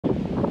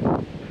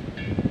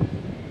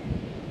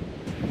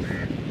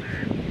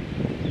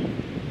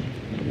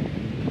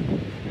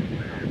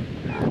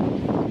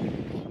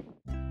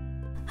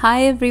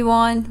Hi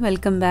everyone,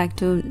 welcome back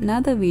to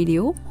another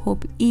video.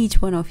 Hope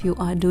each one of you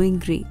are doing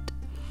great.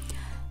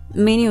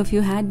 Many of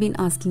you had been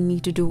asking me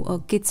to do a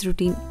kids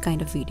routine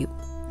kind of video,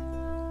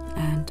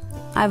 and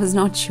I was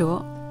not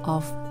sure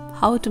of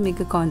how to make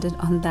a content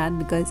on that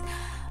because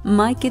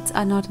my kids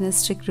are not in a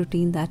strict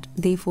routine that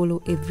they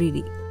follow every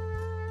day.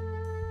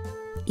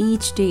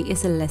 Each day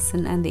is a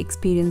lesson and they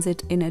experience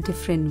it in a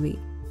different way.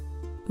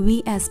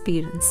 We as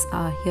parents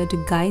are here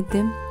to guide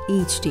them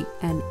each day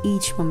and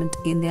each moment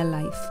in their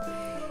life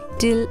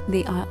till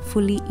they are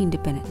fully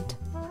independent.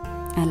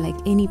 And like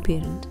any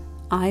parent,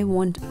 I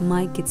want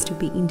my kids to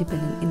be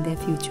independent in their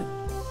future.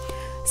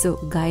 So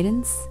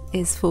guidance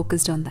is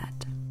focused on that.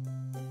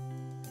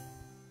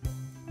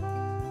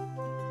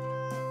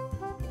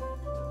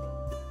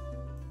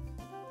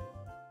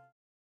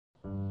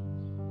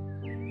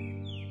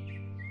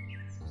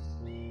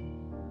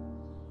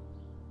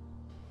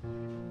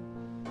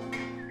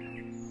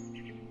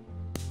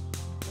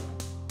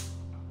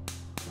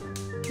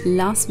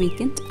 Last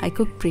weekend, I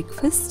cooked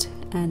breakfast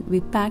and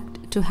we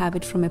packed to have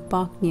it from a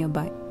park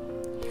nearby.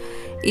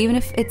 Even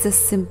if it's the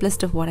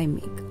simplest of what I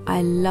make,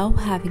 I love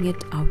having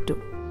it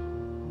outdoor.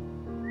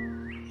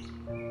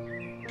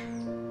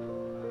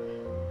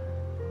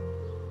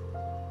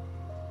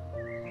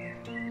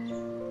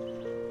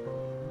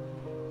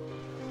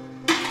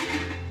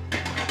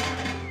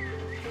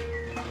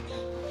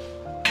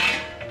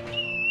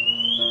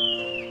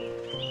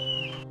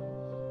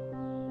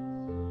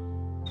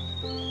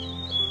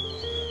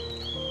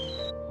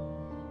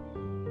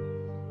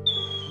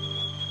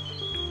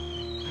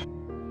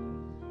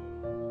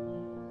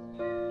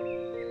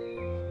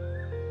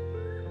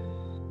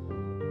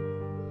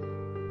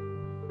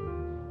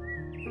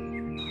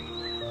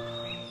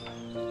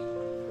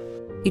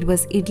 It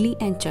was idli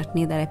and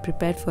chutney that I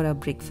prepared for our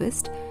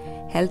breakfast,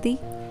 healthy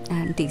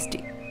and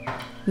tasty.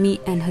 Me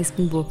and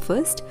husband woke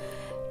first,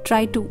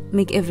 tried to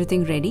make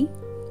everything ready,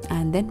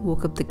 and then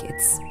woke up the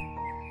kids.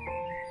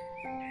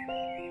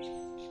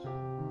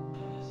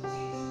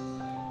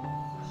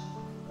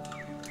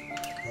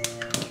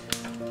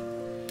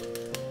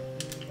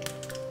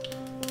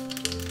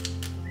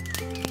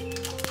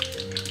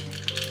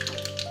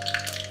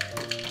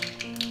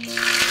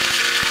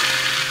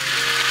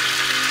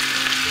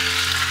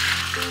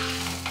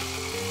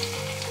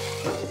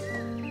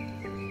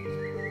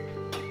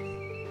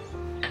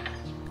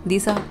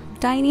 These are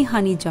tiny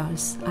honey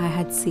jars I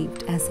had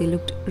saved as they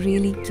looked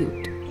really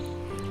cute.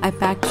 I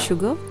packed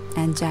sugar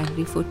and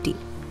jaggery for tea.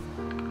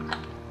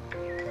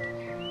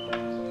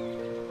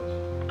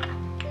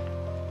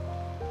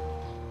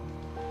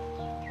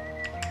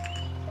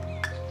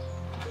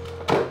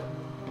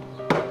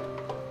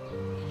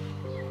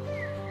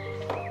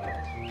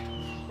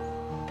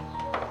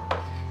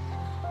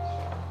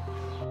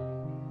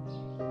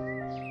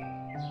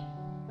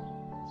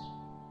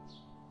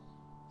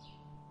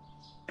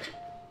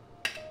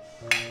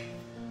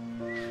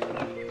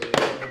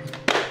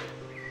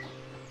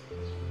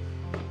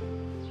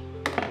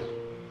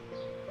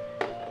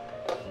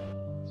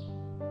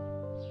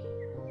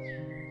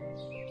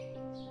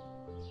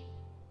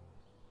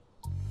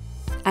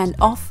 And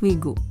off we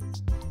go.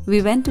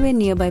 We went to a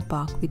nearby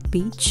park with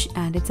beach,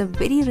 and it's a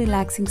very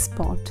relaxing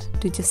spot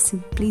to just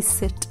simply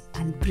sit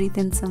and breathe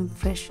in some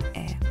fresh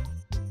air.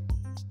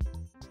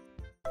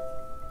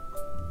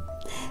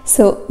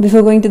 So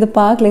before going to the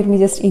park, let me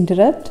just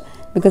interrupt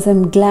because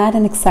I'm glad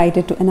and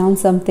excited to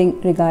announce something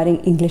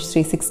regarding English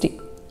 360.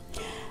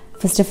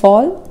 First of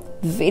all,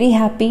 very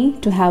happy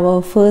to have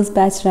our first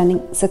batch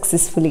running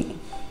successfully.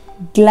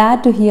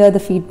 Glad to hear the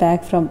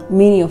feedback from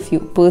many of you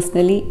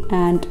personally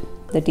and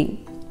the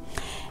team.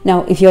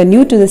 Now, if you're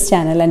new to this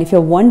channel and if you're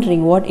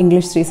wondering what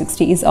English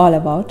 360 is all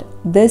about,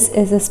 this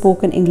is a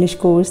spoken English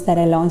course that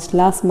I launched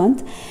last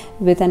month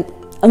with an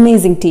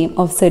amazing team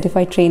of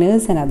certified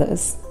trainers and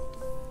others.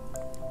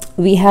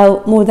 We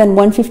have more than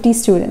 150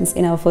 students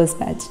in our first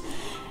batch.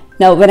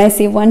 Now, when I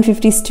say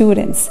 150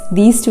 students,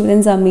 these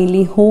students are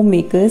mainly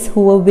homemakers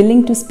who are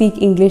willing to speak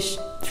English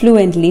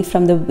fluently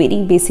from the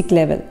very basic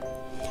level.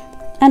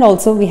 And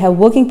also we have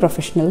working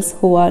professionals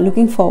who are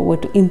looking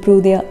forward to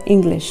improve their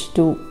English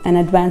to an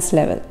advanced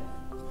level.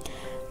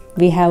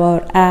 We have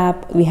our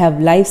app, we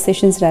have live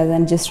sessions rather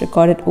than just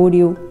recorded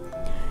audio.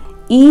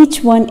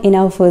 Each one in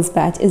our first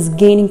batch is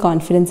gaining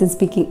confidence in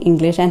speaking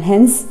English, and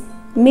hence,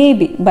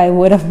 maybe by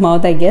word of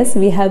mouth, I guess,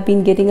 we have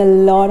been getting a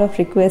lot of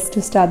requests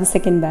to start the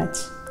second batch.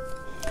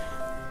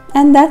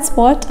 And that's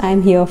what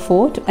I'm here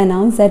for, to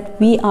announce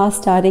that we are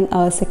starting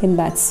our second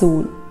batch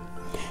soon.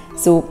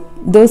 So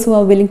those who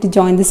are willing to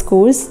join this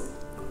course,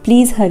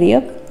 please hurry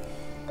up.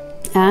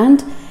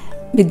 And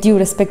with due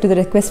respect to the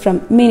request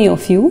from many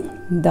of you,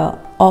 the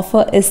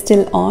offer is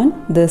still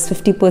on. There's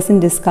 50%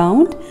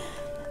 discount.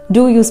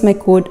 Do use my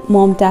code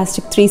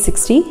Mom-tastic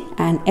 360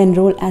 and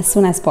enroll as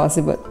soon as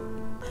possible.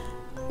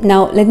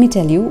 Now let me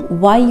tell you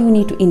why you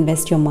need to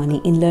invest your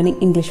money in learning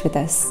English with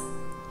us.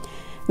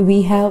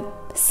 We have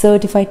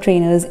certified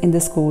trainers in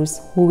this course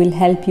who will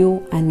help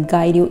you and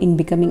guide you in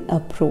becoming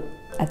a pro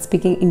at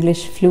speaking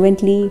English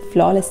fluently,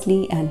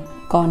 flawlessly and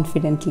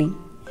confidently.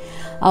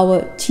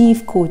 Our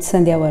chief coach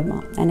Sandhya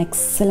Verma, an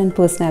excellent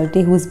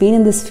personality who's been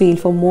in this field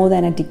for more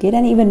than a decade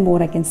and even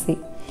more I can say,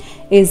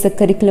 is the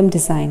curriculum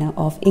designer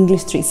of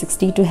English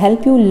 360 to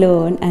help you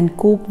learn and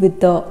cope with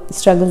the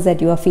struggles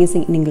that you are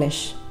facing in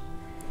English.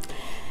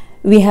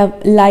 We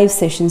have live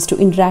sessions to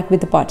interact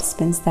with the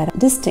participants that are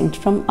distinct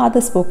from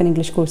other spoken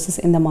English courses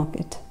in the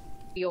market.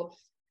 Your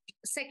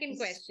second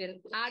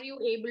question, are you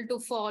able to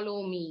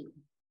follow me?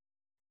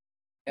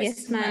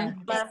 Yes,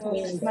 ma'am.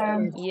 Yes,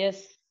 ma'am.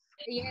 Yes.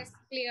 Yes,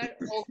 clear.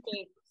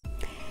 Okay.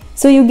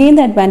 So you gain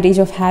the advantage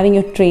of having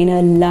your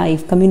trainer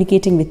live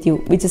communicating with you,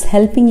 which is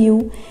helping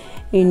you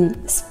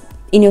in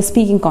your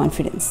speaking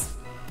confidence.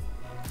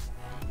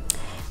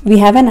 We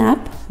have an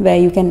app where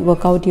you can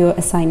work out your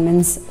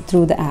assignments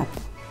through the app.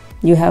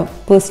 You have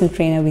personal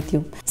trainer with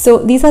you. So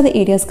these are the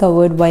areas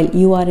covered while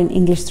you are in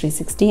English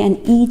 360, and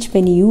each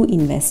penny you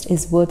invest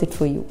is worth it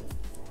for you.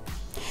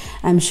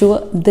 I'm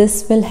sure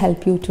this will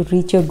help you to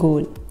reach your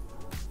goal.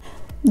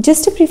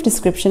 Just a brief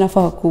description of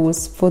our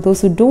course for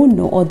those who don't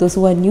know or those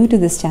who are new to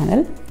this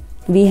channel.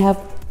 We have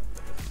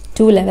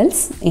 2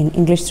 levels in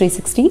English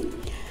 360.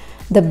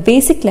 The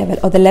basic level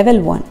or the level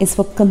 1 is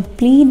for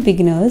complete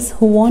beginners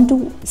who want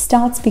to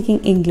start speaking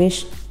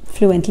English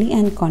fluently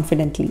and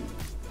confidently.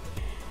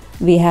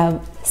 We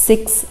have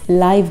 6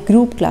 live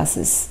group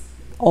classes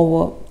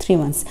over 3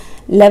 months.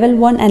 Level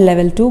 1 and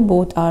level 2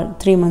 both are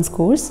 3 months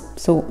course.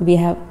 So we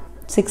have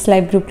 6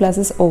 live group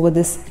classes over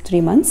this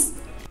 3 months.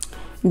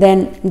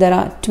 Then there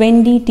are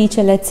 20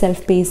 teacher-led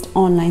self-paced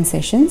online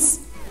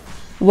sessions.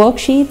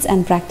 Worksheets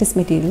and practice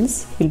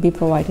materials will be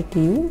provided to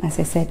you, as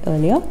I said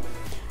earlier.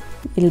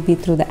 It will be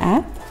through the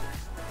app.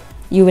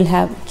 You will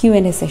have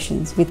Q&A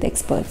sessions with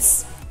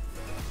experts.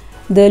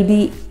 There will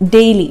be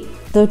daily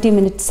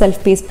 30-minute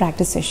self-paced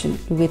practice session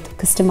with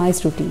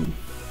customized routine.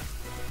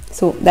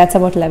 So that's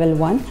about level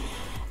 1.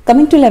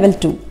 Coming to level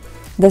 2,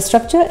 the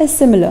structure is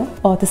similar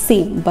or the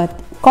same,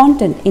 but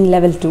content in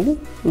level 2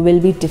 will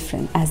be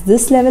different, as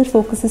this level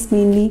focuses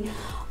mainly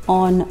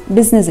on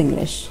business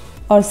English,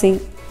 or say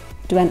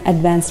to an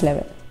advanced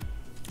level.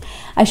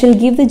 I shall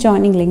give the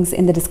joining links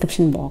in the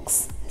description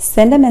box.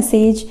 Send a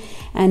message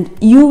and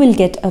you will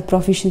get a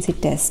proficiency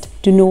test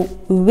to know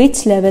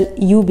which level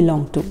you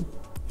belong to.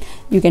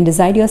 You can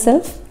decide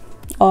yourself,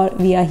 or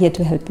we are here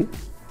to help you.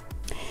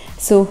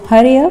 So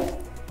hurry up,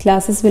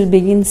 classes will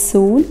begin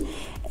soon.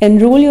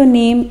 Enroll your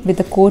name with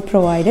the code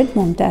provided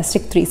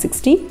Mom-tastic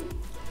 360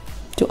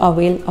 to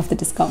avail of the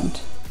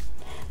discount.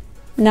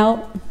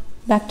 Now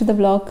back to the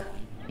vlog.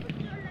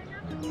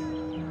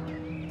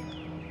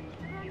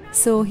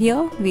 So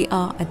here we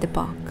are at the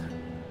park.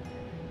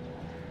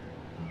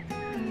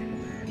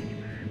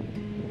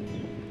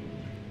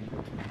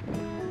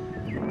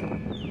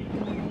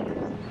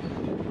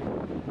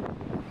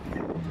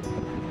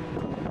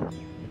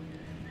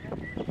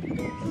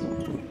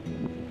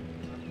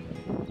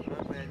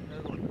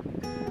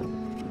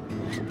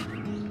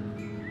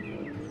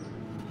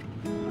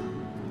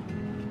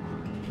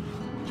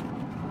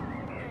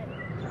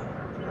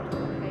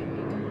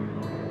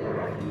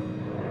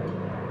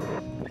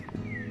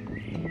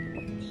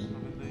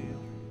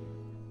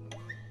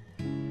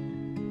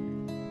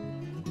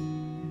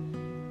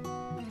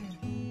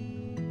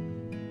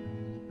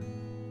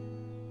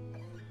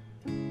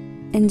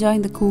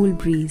 Enjoying the cool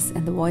breeze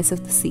and the voice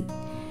of the sea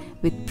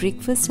with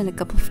breakfast and a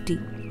cup of tea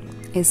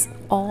is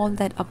all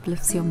that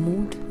uplifts your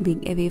mood,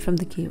 being away from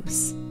the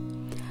chaos.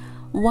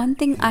 One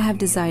thing I have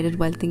decided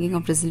while thinking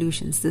of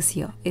resolutions this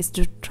year is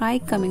to try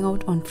coming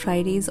out on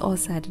Fridays or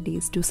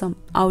Saturdays to some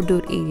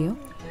outdoor area,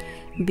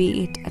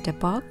 be it at a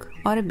park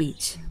or a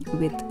beach,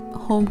 with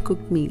home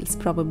cooked meals,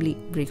 probably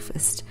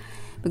breakfast,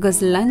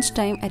 because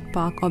lunchtime at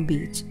park or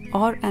beach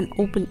or an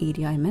open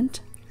area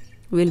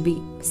will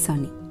be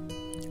sunny.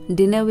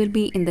 Dinner will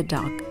be in the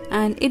dark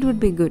and it would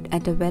be good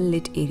at a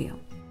well-lit area.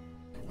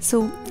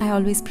 So I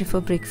always prefer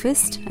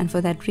breakfast, and for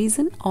that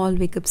reason I'll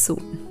wake up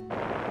soon.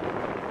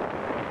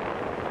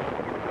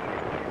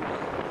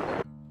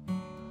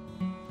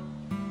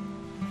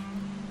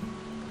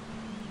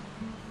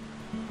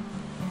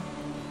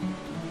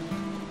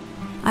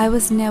 I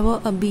was never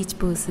a beach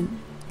person.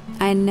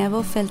 I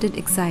never felt it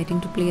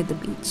exciting to play at the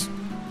beach.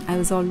 I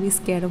was always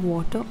scared of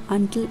water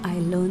until I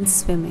learned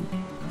swimming.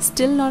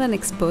 Still not an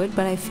expert,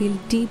 but I feel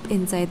deep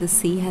inside the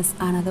sea has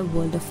another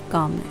world of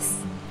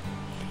calmness.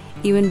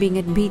 Even being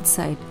at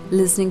beachside,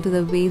 listening to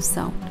the wave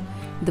sound,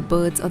 the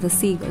birds or the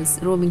seagulls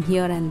roaming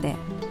here and there,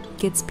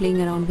 kids playing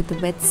around with the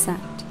wet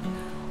sand,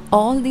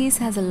 all these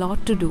has a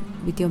lot to do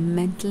with your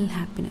mental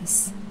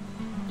happiness.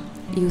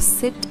 You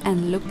sit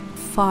and look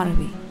far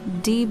away,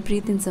 deep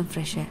breathe in some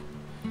fresh air,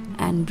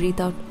 and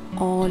breathe out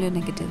all your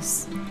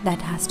negatives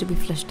that has to be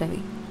flushed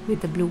away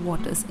with the blue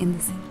waters in the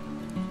sea.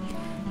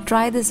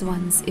 Try this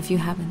once if you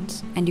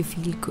haven't and you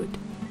feel good.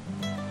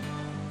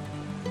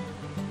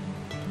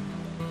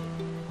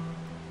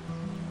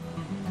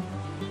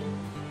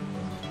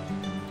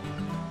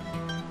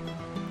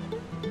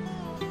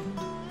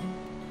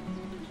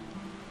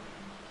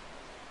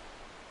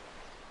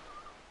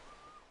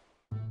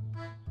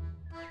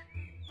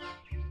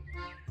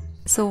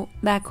 So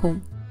back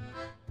home,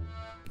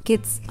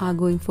 kids are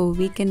going for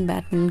weekend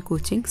badminton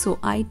coaching, so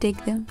I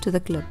take them to the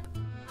club.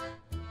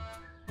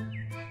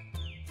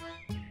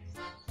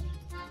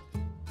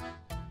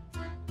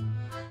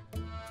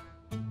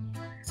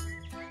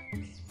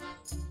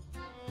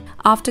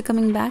 After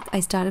coming back, I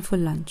started for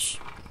lunch.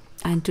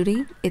 And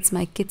today, it's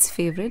my kids'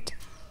 favorite,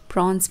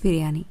 Prawns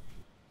Biriyani.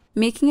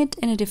 Making it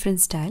in a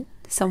different style,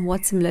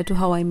 somewhat similar to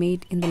how I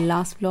made in the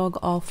last vlog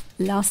of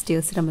last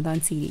year's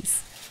Ramadan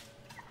series.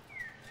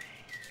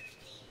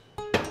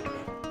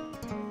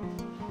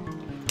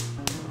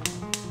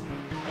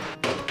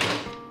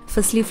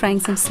 Firstly, frying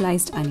some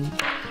sliced onion.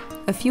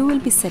 A few will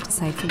be set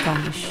aside for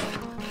garnish.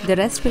 The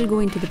rest will go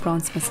into the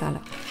prawns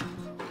masala.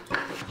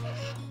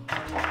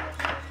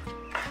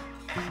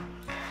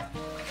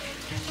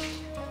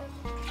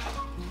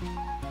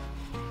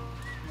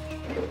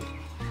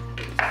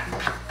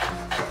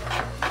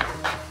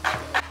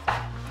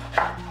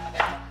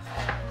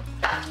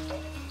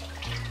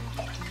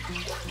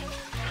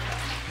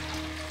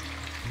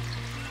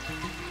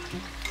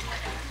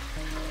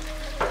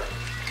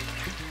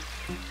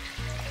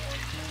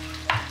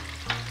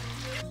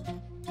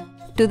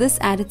 To this,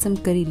 added some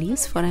curry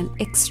leaves for an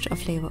extra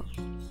flavor.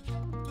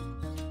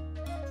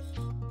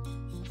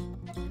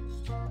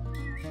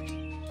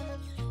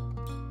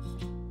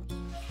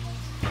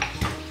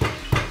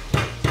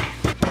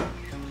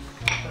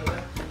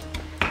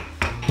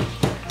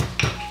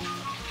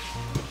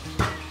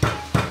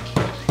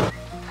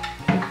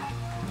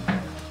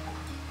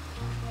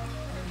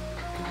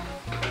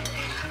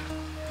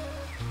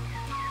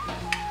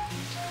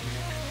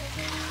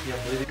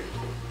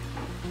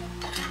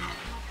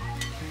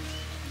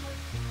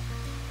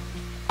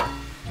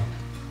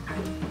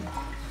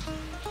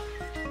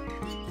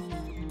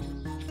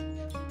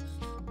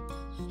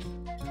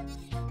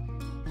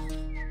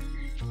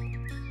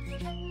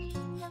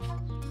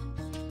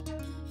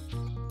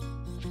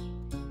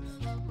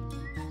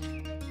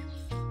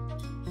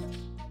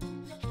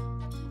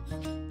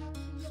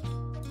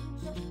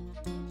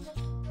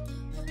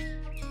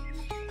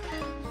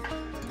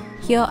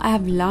 Here I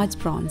have large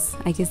prawns.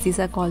 I guess these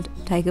are called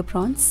tiger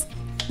prawns.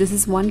 This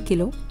is 1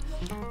 kilo.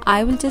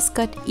 I will just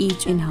cut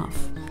each in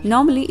half.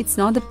 Normally it's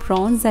not the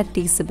prawns that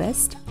taste the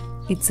best.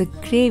 It's a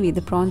gravy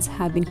the prawns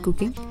have been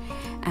cooking,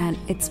 and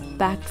it's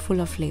packed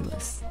full of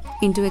flavors.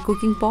 Into a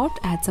cooking pot,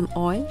 add some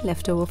oil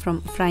left over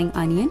from frying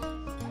onion.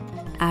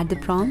 Add the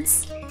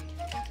prawns.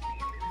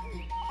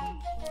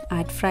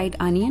 Add fried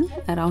onion,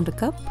 around a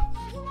cup.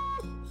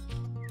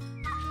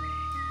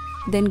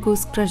 Then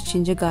goes crushed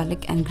ginger,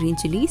 garlic and green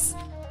chilies.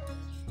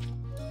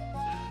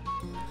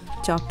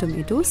 Chopped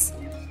tomatoes.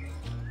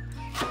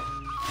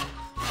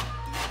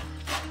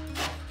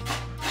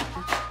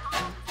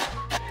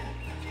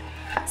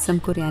 Some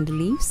coriander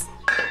leaves.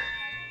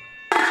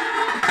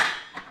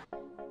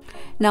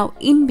 Now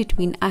in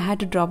between, I had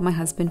to drop my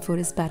husband for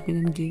his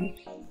badminton game.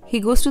 He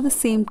goes to the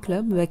same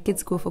club where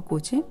kids go for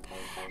coaching,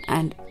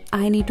 and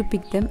I need to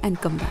pick them and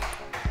come back.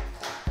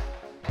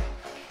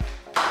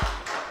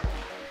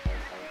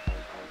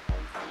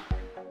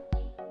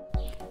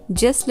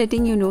 Just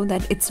letting you know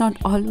that it's not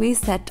always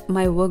that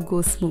my work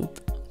goes smooth.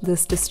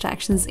 There's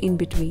distractions in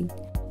between.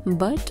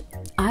 But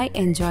I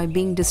enjoy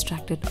being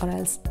distracted, or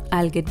else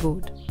I'll get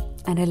bored.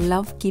 And I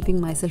love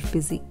keeping myself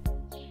busy.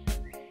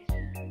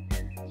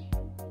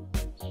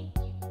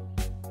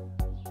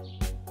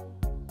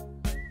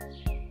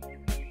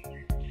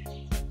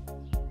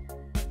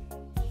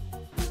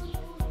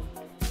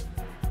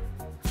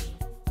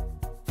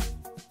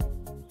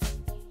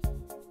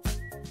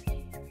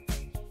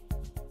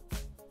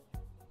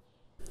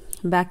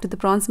 Back to the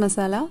prawns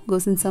masala,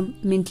 goes in some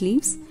mint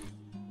leaves.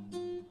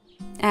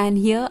 And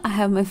here I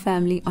have my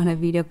family on a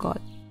video call.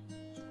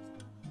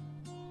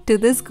 To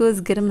this goes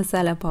garam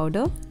masala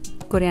powder,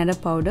 coriander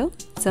powder,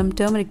 some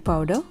turmeric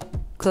powder,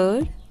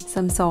 curd,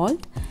 some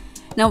salt.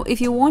 Now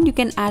if you want, you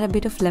can add a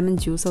bit of lemon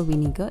juice or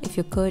vinegar if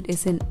your curd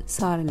isn't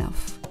sour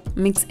enough.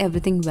 Mix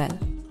everything well.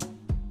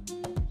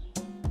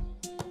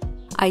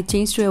 I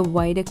changed to a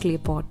wider clay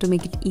pot to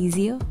make it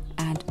easier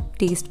and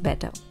taste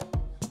better.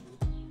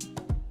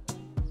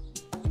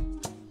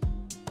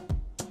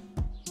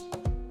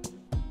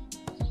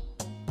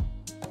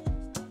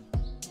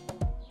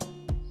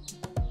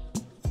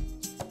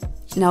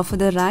 Now for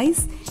the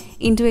rice,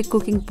 into a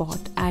cooking pot,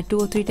 add 2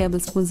 or 3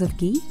 tablespoons of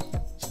ghee.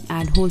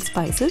 Add whole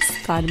spices,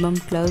 cardamom,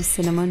 cloves,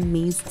 cinnamon,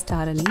 mace,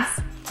 star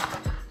anise.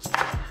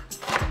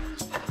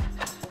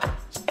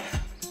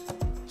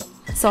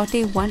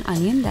 Saute 1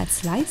 onion that's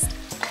sliced.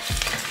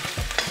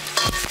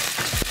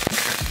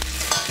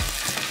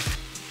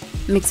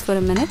 Mix for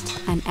a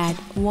minute and add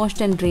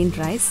washed and drained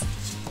rice.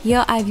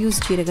 Here I've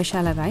used Jeera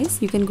Gashala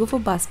rice. You can go for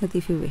basmati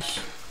if you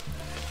wish.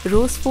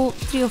 Roast for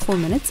 3 or 4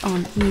 minutes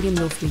on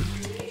medium-low flame.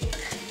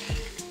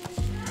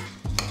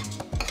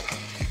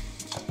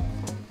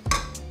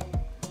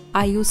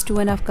 I use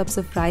 2.5 cups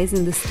of rice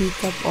in the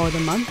teacup or the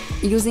mug,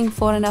 using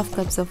 4.5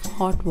 cups of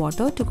hot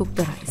water to cook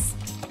the rice.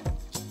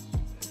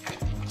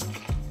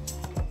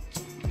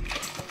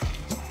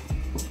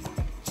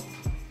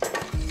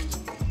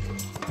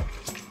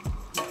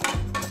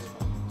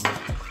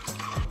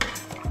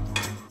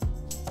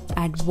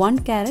 Add 1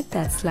 carrot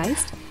that's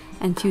sliced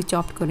and few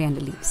chopped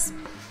coriander leaves,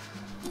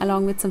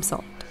 along with some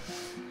salt.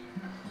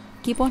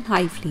 Keep on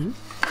high flame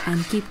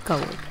and keep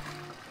covered.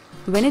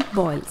 When it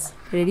boils,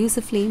 reduce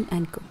the flame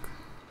and cook.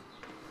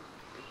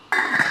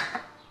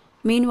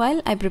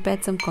 Meanwhile, I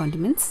prepared some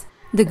condiments.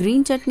 The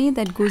green chutney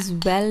that goes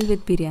well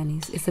with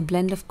biryanis is a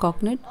blend of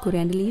coconut,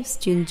 coriander leaves,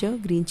 ginger,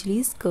 green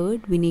chilies,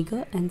 curd,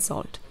 vinegar and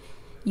salt.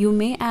 You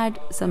may add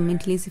some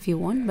mint leaves if you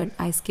want, but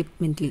I skipped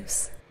mint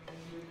leaves.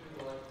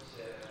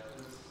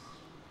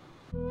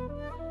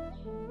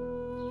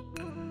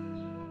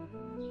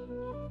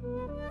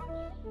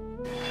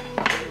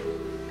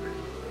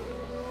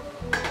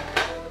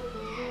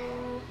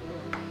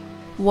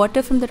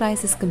 Water from the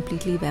rice is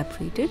completely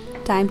evaporated.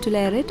 Time to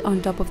layer it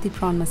on top of the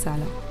prawn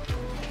masala.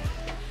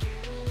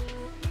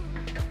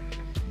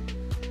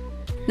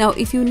 Now,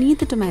 if you need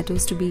the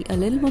tomatoes to be a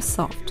little more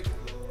soft,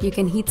 you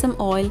can heat some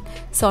oil,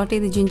 saute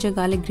the ginger,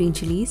 garlic, green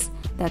chilies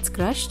that's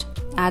crushed,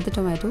 add the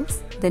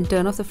tomatoes, then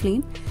turn off the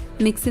flame,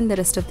 mix in the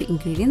rest of the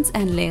ingredients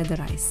and layer the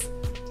rice.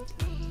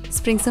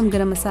 Sprinkle some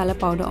garam masala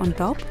powder on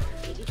top,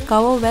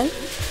 cover well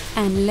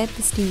and let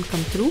the steam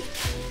come through.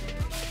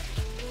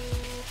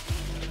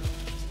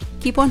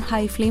 Keep on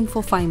high flame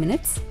for 5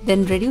 minutes,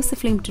 then reduce the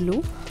flame to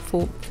low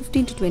for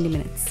 15 to 20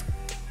 minutes.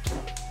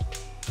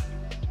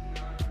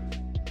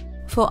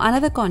 For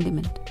another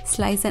condiment,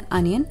 slice an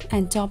onion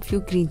and chop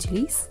few green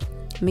chilies.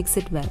 Mix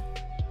it well.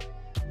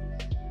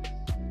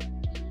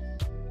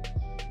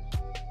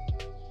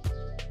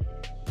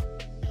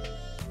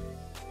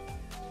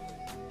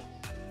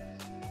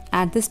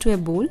 Add this to a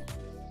bowl.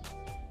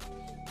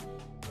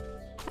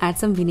 Add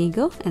some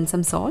vinegar and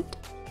some salt.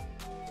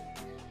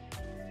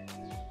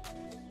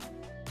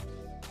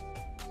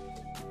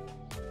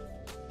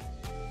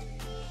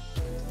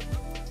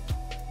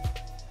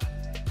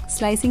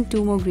 Slicing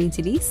 2 more green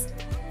chilies.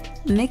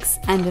 Mix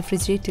and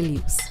refrigerate till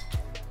use.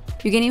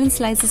 You can even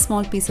slice a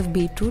small piece of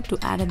beetroot to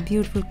add a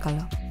beautiful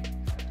color.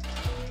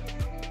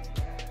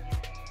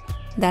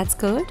 That's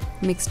curd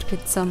mixed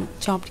with some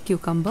chopped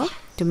cucumber,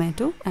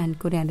 tomato and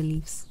coriander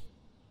leaves.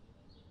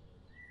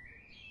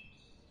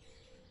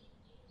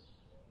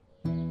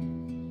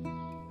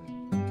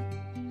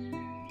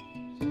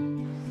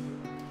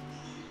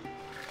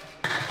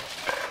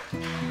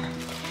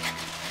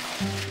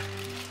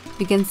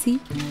 You can see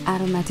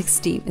aromatic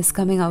steam is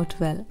coming out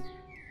well.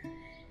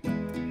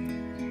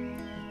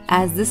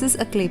 As this is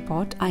a clay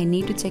pot, I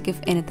need to check if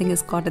anything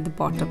is caught at the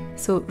bottom.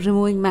 So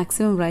removing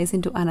maximum rice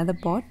into another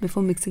pot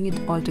before mixing it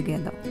all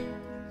together.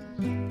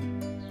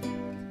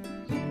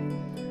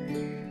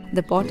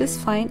 The pot is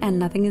fine and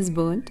nothing is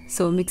burnt,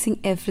 so mixing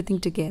everything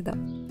together.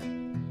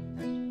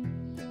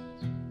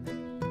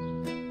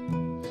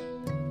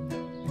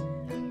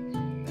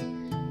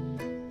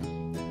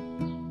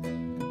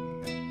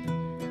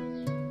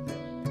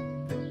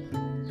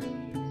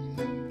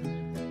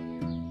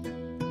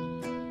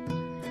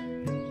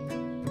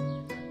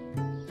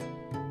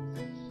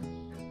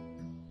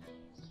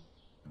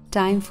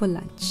 Time for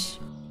lunch.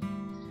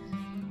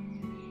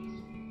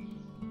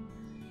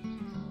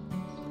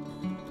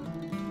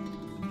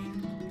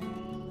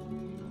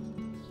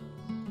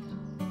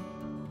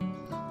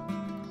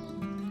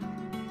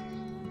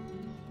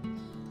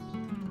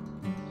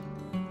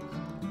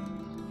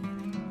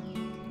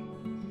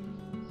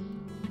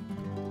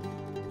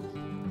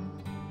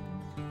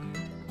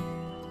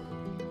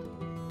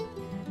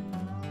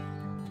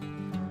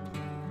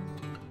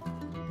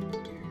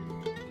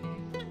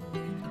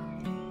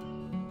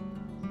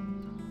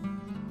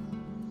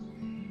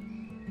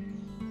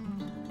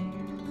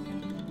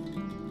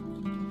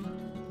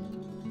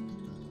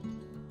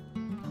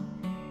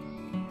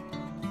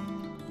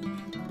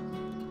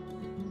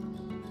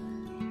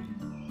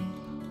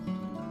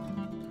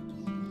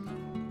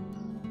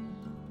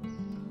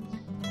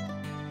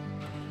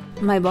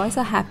 My boys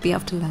are happy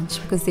after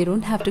lunch because they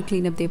don't have to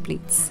clean up their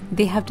plates.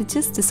 They have to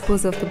just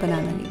dispose of the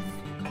banana leaf.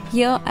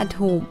 Here at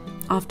home,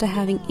 after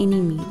having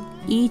any meal,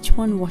 each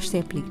one wash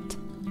their plate,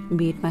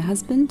 be it my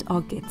husband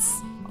or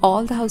kids.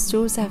 All the house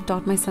chores I have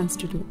taught my sons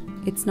to do.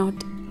 It's not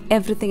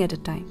everything at a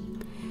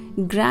time.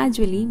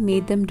 Gradually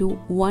made them do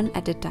one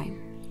at a time.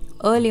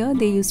 Earlier,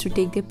 they used to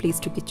take their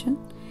plates to kitchen.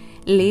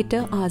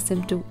 Later, asked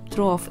them to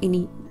throw off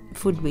any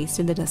food waste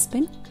in the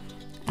dustbin.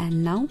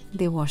 And now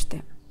they wash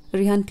them.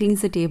 Rihan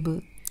cleans the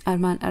table.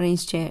 Arman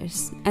arranged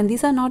chairs, and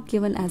these are not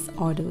given as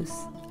orders.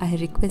 I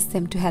request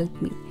them to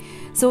help me.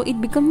 So it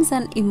becomes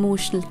an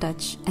emotional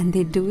touch, and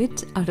they do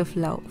it out of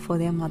love for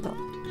their mother.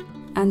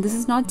 And this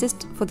is not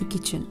just for the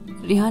kitchen.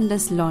 Rihan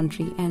does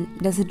laundry and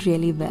does it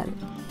really well.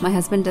 My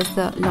husband does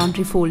the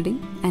laundry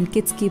folding, and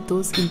kids keep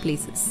those in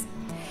places.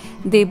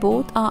 They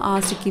both are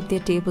asked to keep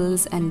their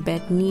tables and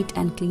bed neat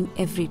and clean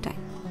every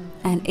time,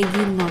 and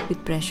again not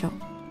with pressure.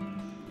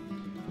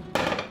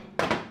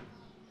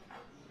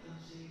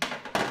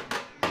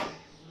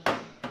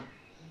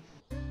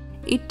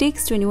 It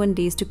takes 21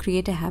 days to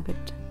create a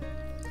habit.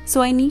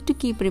 So I need to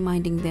keep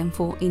reminding them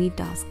for any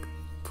task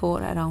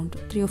for around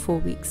 3 or 4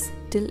 weeks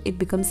till it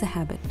becomes a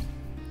habit.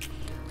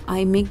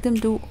 I make them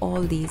do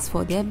all these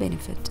for their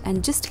benefit,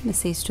 and just a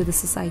message to the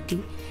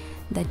society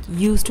that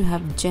used to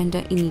have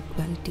gender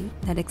inequality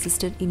that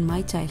existed in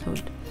my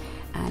childhood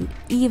and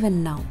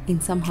even now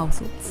in some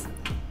households.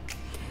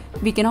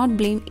 We cannot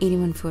blame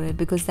anyone for it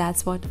because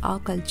that's what our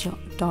culture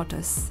taught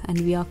us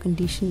and we are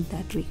conditioned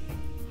that way.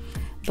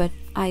 But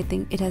I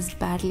think it has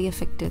badly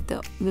affected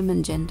the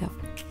women gender.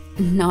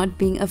 Not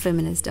being a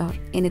feminist or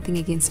anything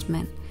against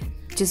men,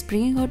 just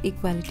bringing out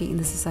equality in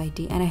the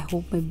society, and I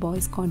hope my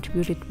boys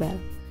contribute it well.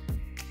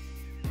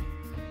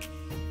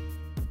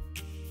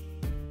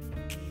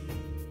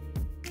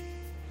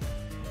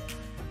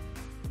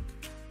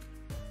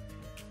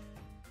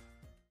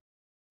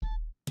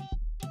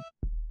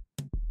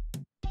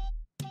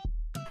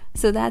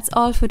 So that's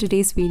all for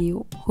today's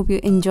video. Hope you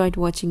enjoyed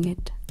watching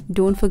it.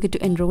 Don't forget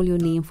to enroll your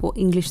name for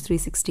English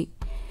 360.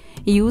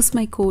 Use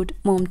my code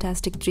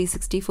Mom-tastic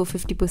 360 for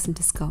 50%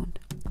 discount.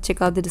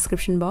 Check out the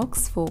description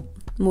box for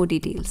more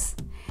details.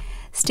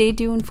 Stay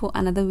tuned for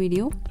another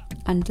video.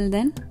 Until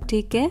then,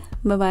 take care.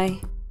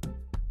 Bye-bye.